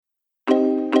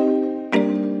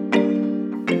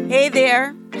Hey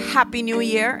there, Happy New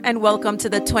Year, and welcome to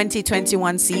the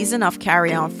 2021 season of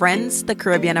Carry On Friends, the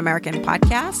Caribbean American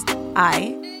podcast.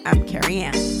 I am Carrie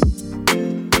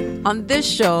Ann. On this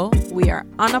show, we are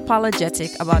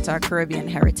unapologetic about our Caribbean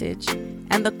heritage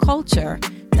and the culture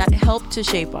that helped to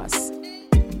shape us.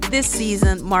 This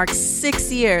season marks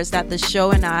 6 years that the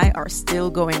show and I are still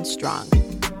going strong.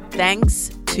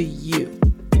 Thanks to you.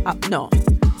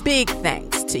 Big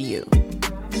thanks to you.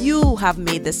 You have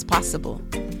made this possible.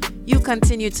 You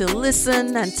continue to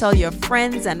listen and tell your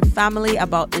friends and family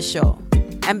about the show.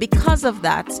 And because of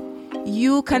that,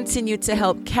 you continue to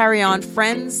help Carry On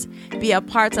Friends be a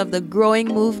part of the growing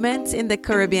movement in the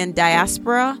Caribbean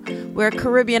diaspora, where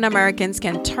Caribbean Americans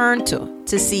can turn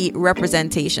to see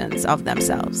representations of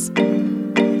themselves.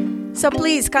 So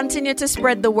please continue to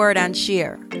spread the word and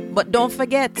share. But don't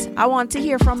forget, I want to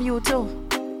hear from you too.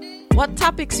 What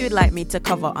topics you'd like me to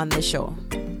cover on the show?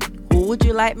 Who would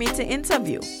you like me to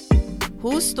interview?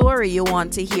 Whose story you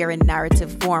want to hear in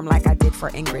narrative form like I did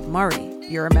for Ingrid Murray?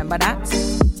 You remember that?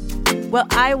 Well,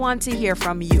 I want to hear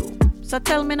from you. So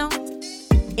tell me now.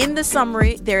 In the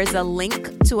summary, there is a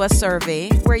link to a survey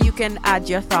where you can add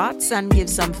your thoughts and give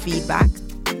some feedback.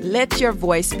 Let your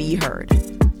voice be heard.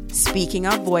 Speaking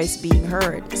of voice being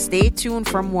heard, stay tuned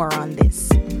for more on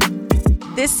this.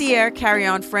 This year, Carry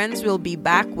On Friends will be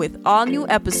back with all new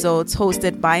episodes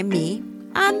hosted by me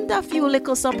and a few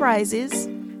little surprises.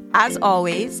 As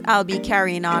always, I'll be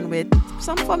carrying on with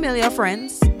some familiar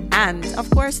friends and, of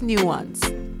course, new ones.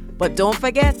 But don't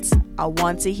forget, I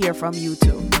want to hear from you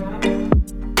too.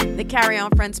 The Carry On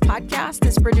Friends podcast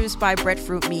is produced by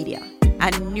Breadfruit Media,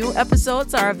 and new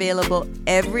episodes are available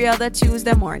every other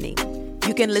Tuesday morning.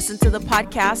 You can listen to the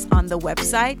podcast on the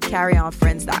website,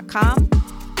 carryonfriends.com,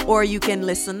 or you can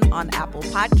listen on Apple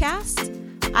Podcasts,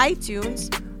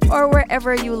 iTunes, or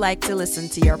wherever you like to listen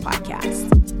to your podcast.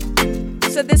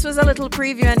 So this was a little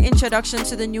preview and introduction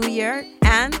to the new year.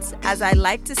 And as I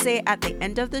like to say at the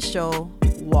end of the show,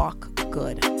 walk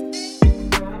good.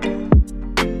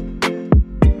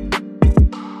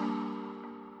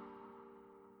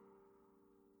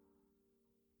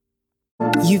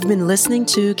 You've been listening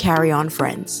to Carry On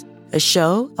Friends, a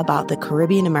show about the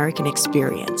Caribbean American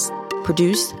experience,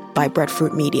 produced by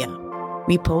Breadfruit Media.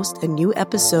 We post a new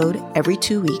episode every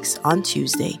 2 weeks on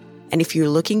Tuesday. And if you're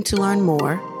looking to learn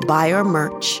more, buy our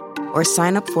merch, or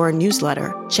sign up for a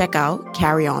newsletter, check out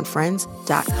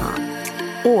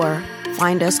carryonfriends.com. Or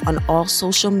find us on all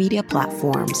social media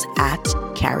platforms at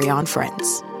Carry On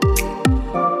Friends.